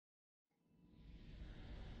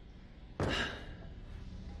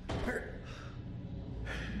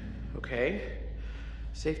Okay.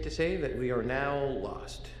 Safe to say that we are now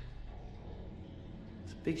lost.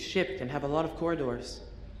 It's a big ship and have a lot of corridors.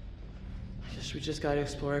 We just gotta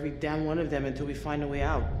explore every damn one of them until we find a way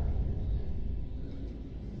out.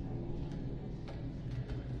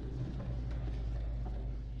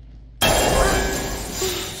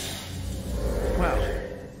 Wow.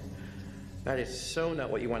 That is so not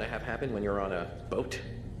what you want to have happen when you're on a boat.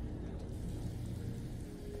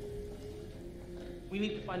 We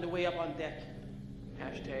need to find a way up on deck.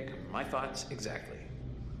 Hashtag my thoughts exactly.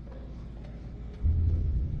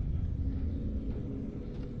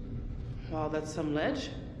 Wow, that's some ledge.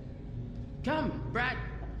 Come, Brad.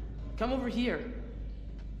 Come over here.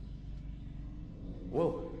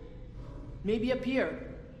 Whoa. Maybe up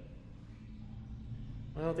here.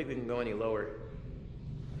 I don't think we can go any lower.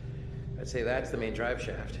 I'd say that's the main drive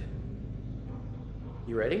shaft.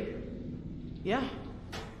 You ready? Yeah.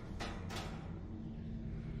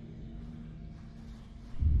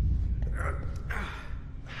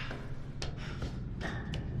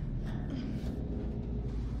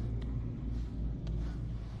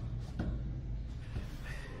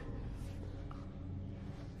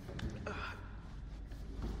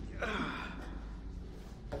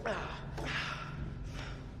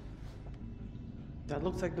 That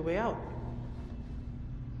looks like the way out.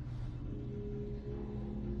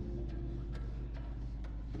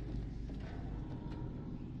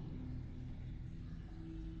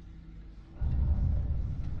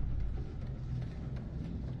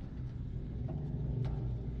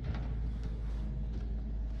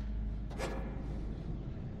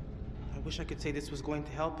 I wish I could say this was going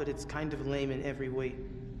to help, but it's kind of lame in every way.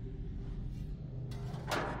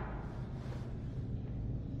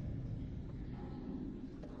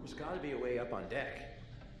 There's gotta be a way up on deck.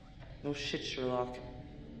 No shit, Sherlock.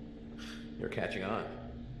 You're catching on.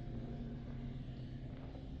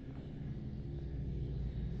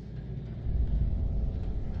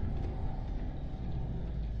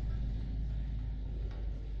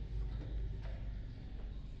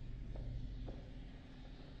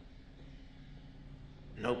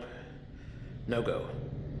 Nope. No go.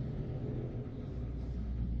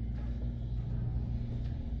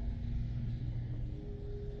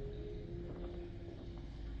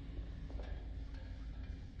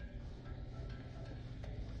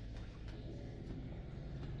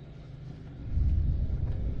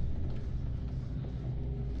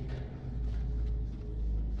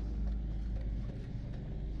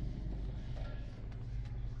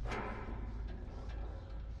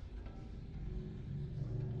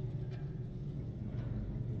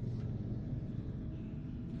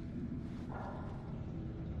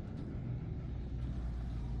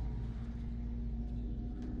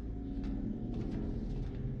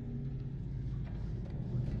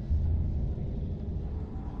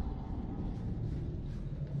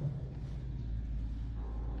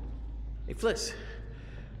 Hey, Fliss,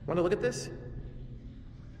 want to look at this?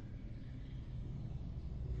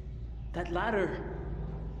 That ladder.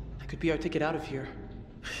 That could be our ticket out of here.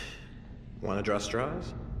 Want to draw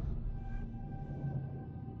straws?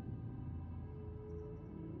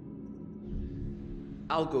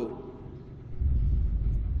 I'll go.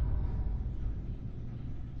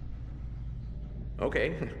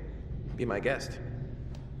 Okay, be my guest.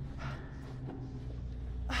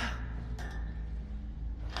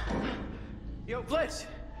 Yo, Fliss,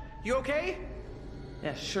 you okay?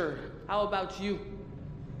 Yeah, sure. How about you?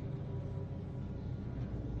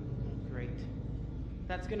 Great.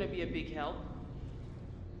 That's gonna be a big help.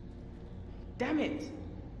 Damn it!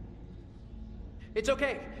 It's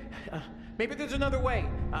okay. Maybe there's another way.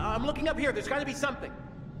 I'm looking up here. There's got to be something.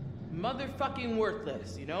 Motherfucking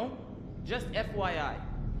worthless, you know? Just FYI.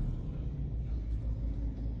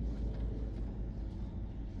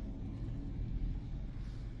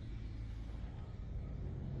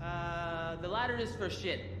 The ladder is for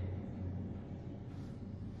shit.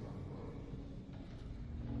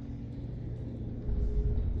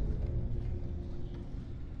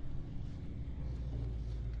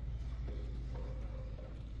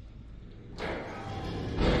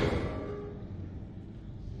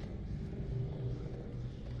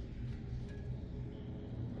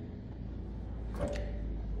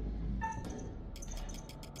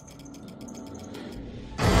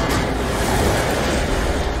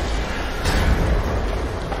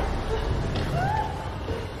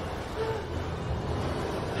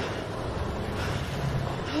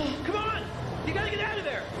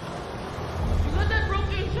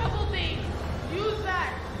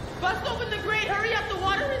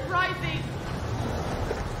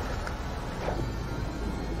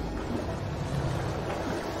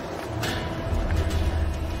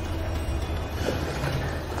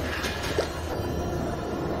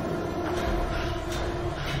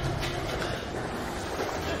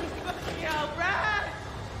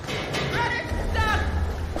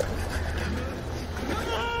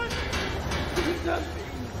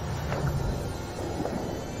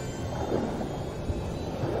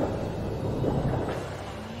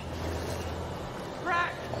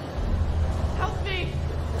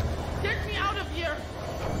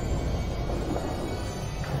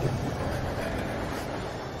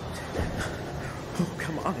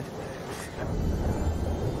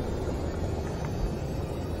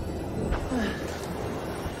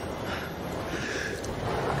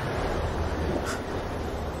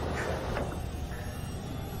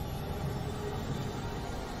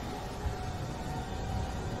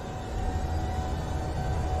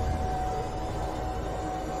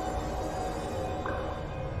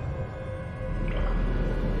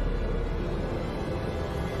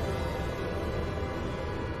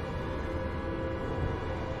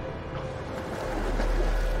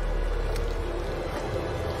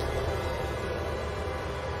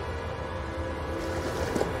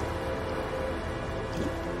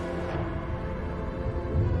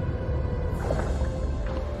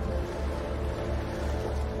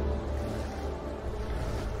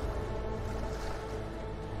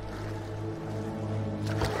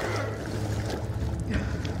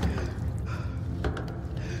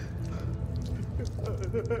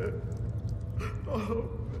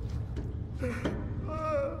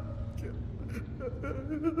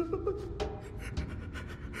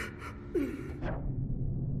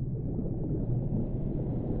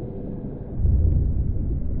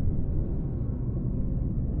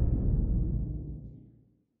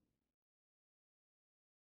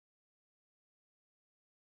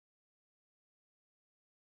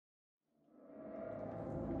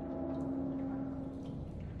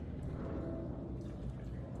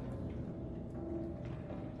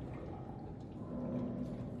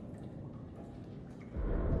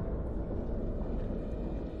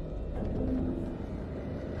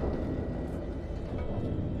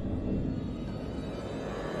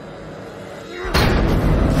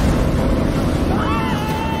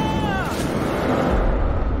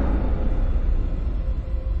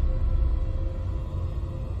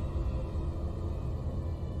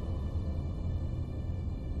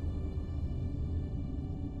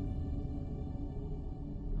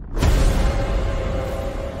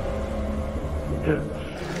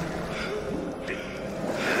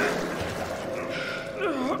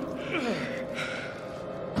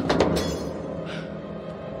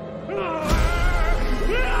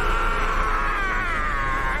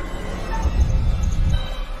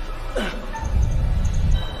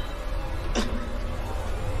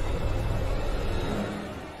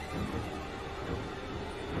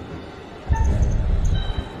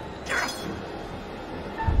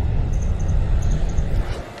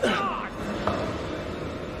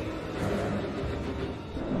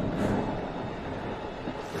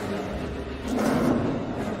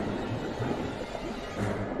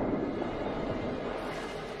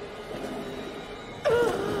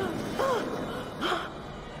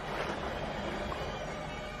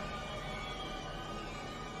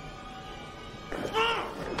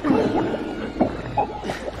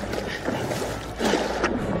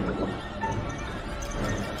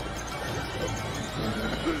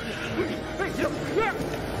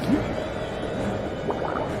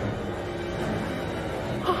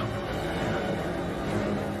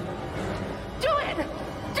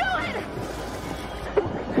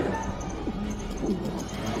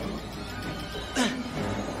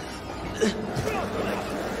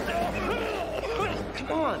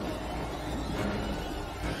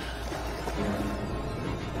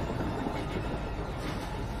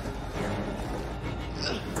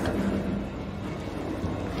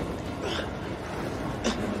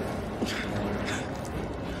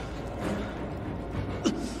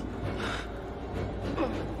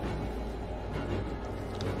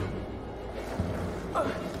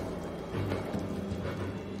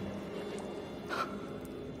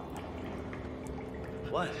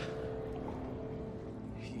 What?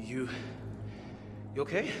 You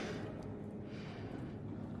okay?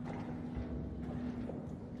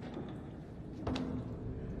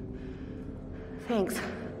 Thanks.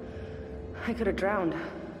 I could have drowned.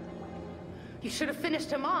 You should have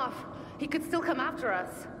finished him off. He could still come after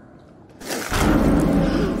us.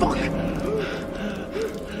 Fuck!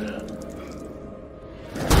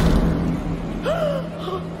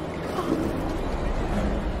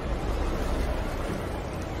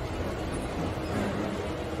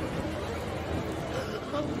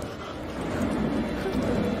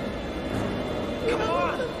 Come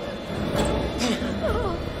on!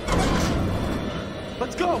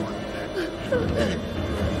 Let's go!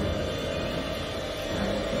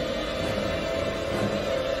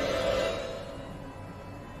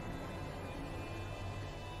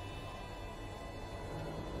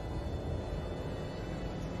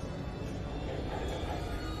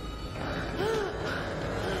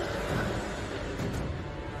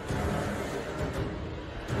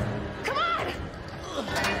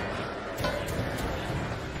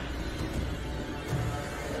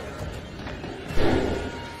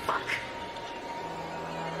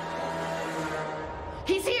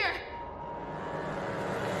 He's here!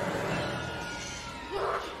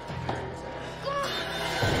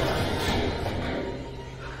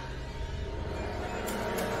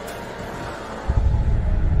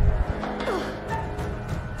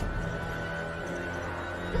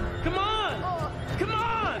 Come on! Come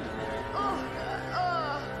on!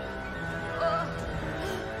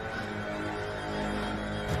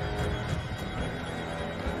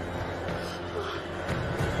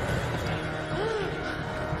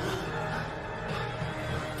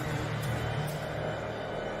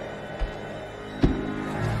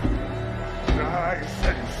 I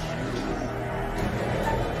sense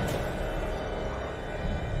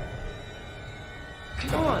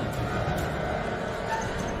Come on!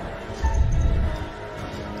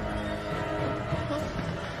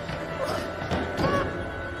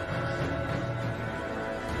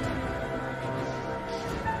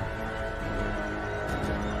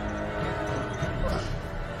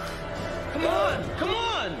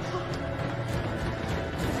 on!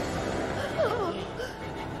 Come on!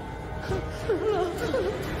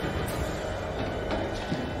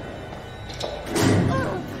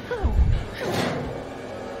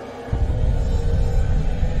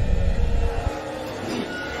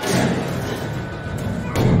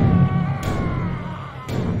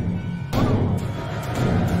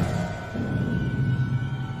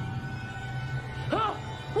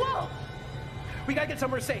 Whoa! We gotta get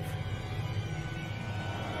somewhere safe.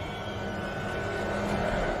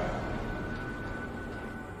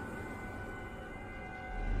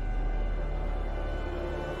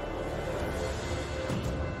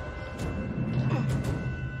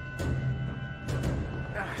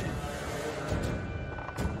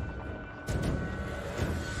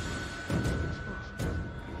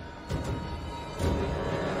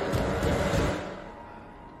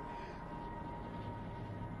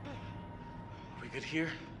 Here?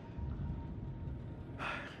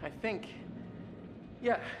 I think...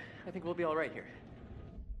 Yeah, I think we'll be all right here.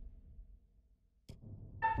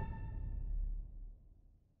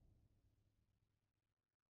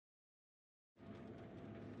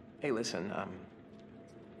 Hey, listen,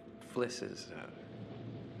 Fliss is,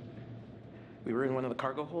 we were in one of the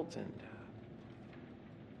cargo holds and,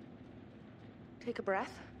 Take a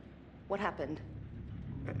breath. What happened?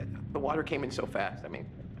 the water came in so fast. I mean,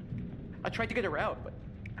 I tried to get her out, but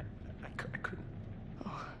I couldn't.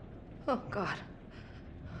 Oh, God.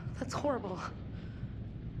 That's horrible.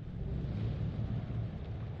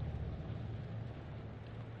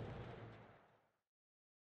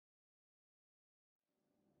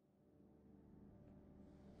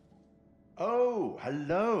 Oh,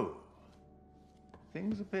 hello.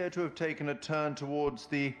 Things appear to have taken a turn towards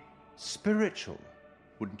the spiritual,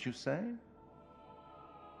 wouldn't you say?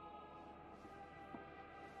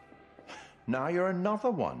 Now you're another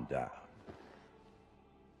one down.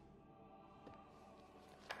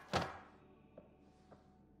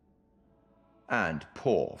 And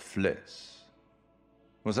poor Fliss.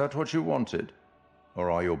 Was that what you wanted? Or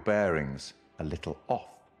are your bearings a little off?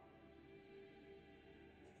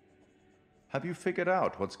 Have you figured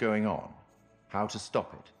out what's going on? How to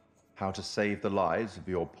stop it? How to save the lives of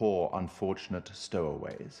your poor, unfortunate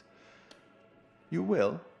stowaways? You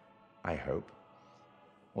will, I hope.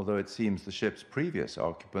 Although it seems the ship's previous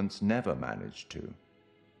occupants never managed to.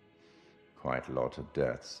 Quite a lot of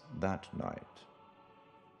deaths that night.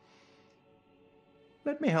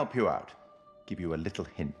 Let me help you out, give you a little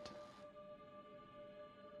hint.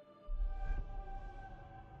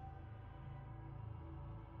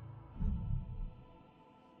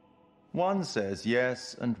 One says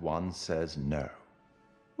yes and one says no.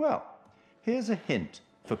 Well, here's a hint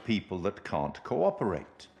for people that can't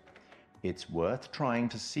cooperate. It's worth trying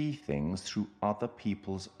to see things through other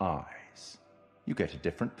people's eyes. You get a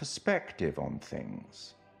different perspective on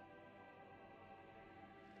things.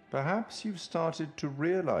 Perhaps you've started to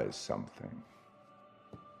realize something.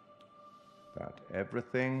 That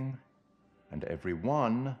everything and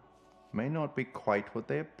everyone may not be quite what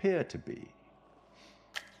they appear to be.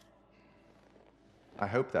 I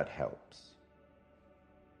hope that helps.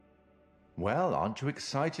 Well, aren't you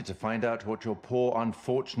excited to find out what your poor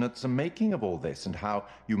unfortunates are making of all this and how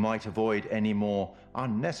you might avoid any more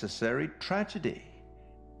unnecessary tragedy?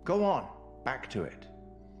 Go on, back to it.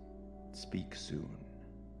 Speak soon.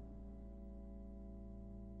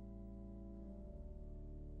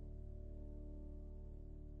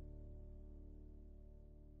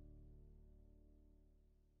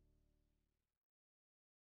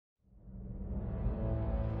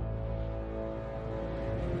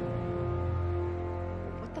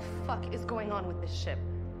 Is going on with this ship?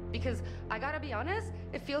 Because I gotta be honest,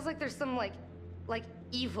 it feels like there's some like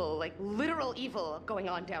evil, like literal evil going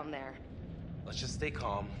on down there. Let's just stay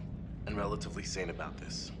calm and relatively sane about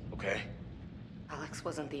this, okay? Alex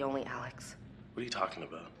wasn't the only Alex. What are you talking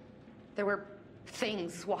about? There were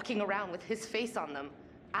things walking around with his face on them.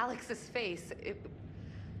 Alex's face.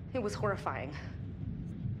 It was horrifying.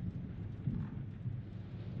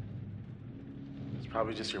 It's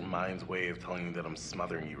probably just your mind's way of telling you that I'm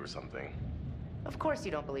smothering you or something. Of course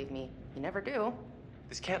you don't believe me. You never do.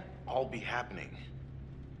 This can't all be happening.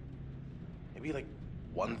 Maybe like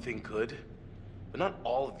one thing could, but not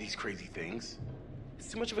all of these crazy things.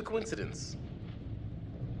 It's too much of a coincidence.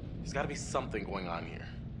 There's gotta be something going on here.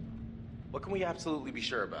 What can we absolutely be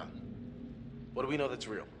sure about? What do we know that's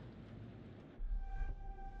real?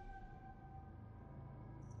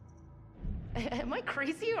 Am I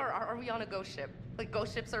crazy, or are we on a ghost ship? Like,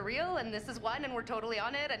 ghost ships are real, and this is one, and we're totally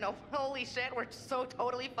on it, and oh, holy shit, we're so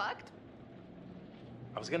totally fucked?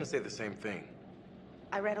 I was gonna say the same thing.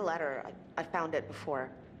 I read a letter. I found it before.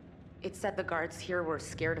 It said the guards here were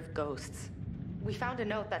scared of ghosts. We found a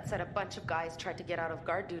note that said a bunch of guys tried to get out of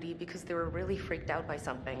guard duty because they were really freaked out by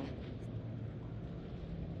something.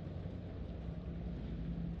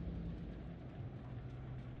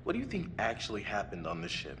 What do you think actually happened on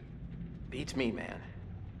this ship? Beats me, man.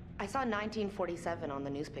 I saw 1947 on the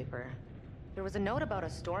newspaper. There was a note about a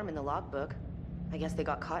storm in the logbook. I guess they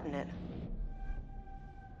got caught in it.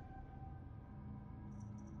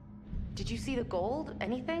 Did you see the gold?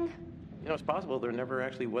 Anything? You know, it's possible there never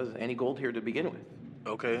actually was any gold here to begin with.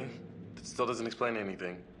 Okay, that still doesn't explain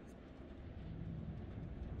anything.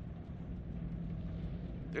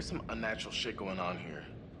 There's some unnatural shit going on here.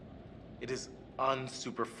 It is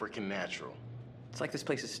un-super freaking natural. It's like this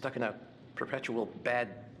place is stuck in a perpetual bad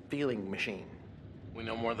feeling machine. We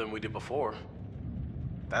know more than we did before.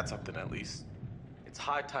 That's something at least. It's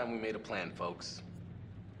high time we made a plan, folks.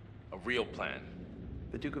 A real plan.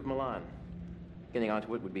 The Duke of Milan. Getting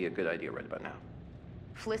onto it would be a good idea right about now.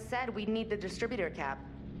 Fliss said we'd need the distributor cap.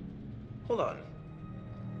 Hold on.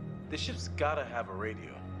 This ship's gotta have a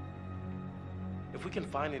radio. If we can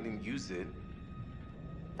find it and use it,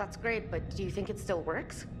 That's great, but do you think it still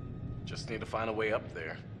works? just need to find a way up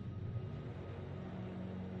there.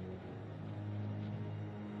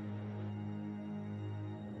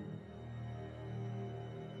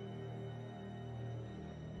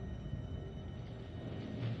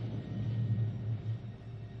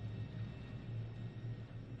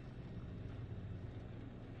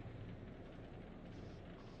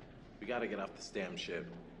 We gotta get off this damn ship.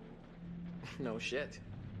 No shit.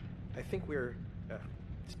 I think we're,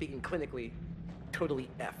 speaking clinically, totally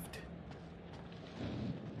effed.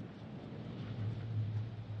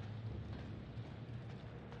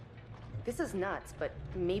 This is nuts, but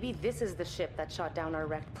maybe this is the ship that shot down our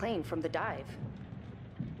wrecked plane from the dive.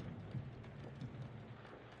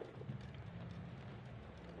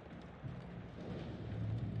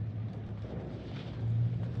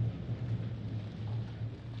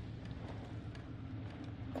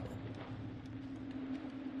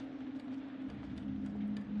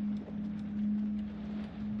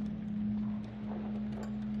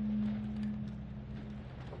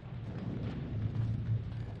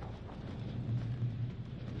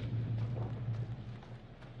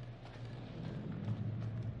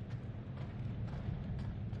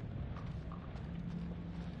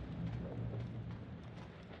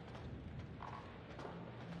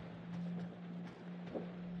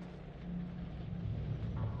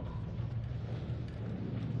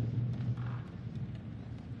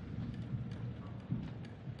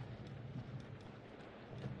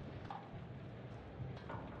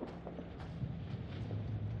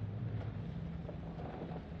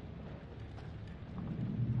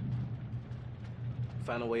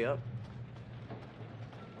 Find a way up?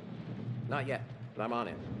 Not yet, but I'm on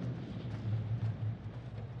it.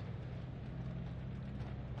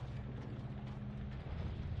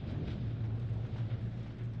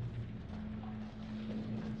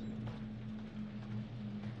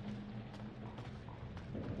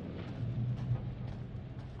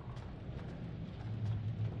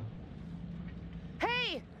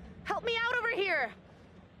 Hey! Help me out over here!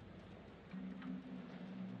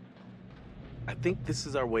 I think this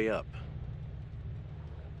is our way up.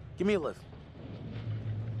 Give me a lift.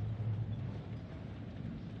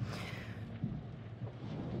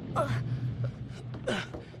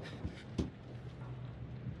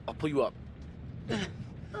 I'll pull you up.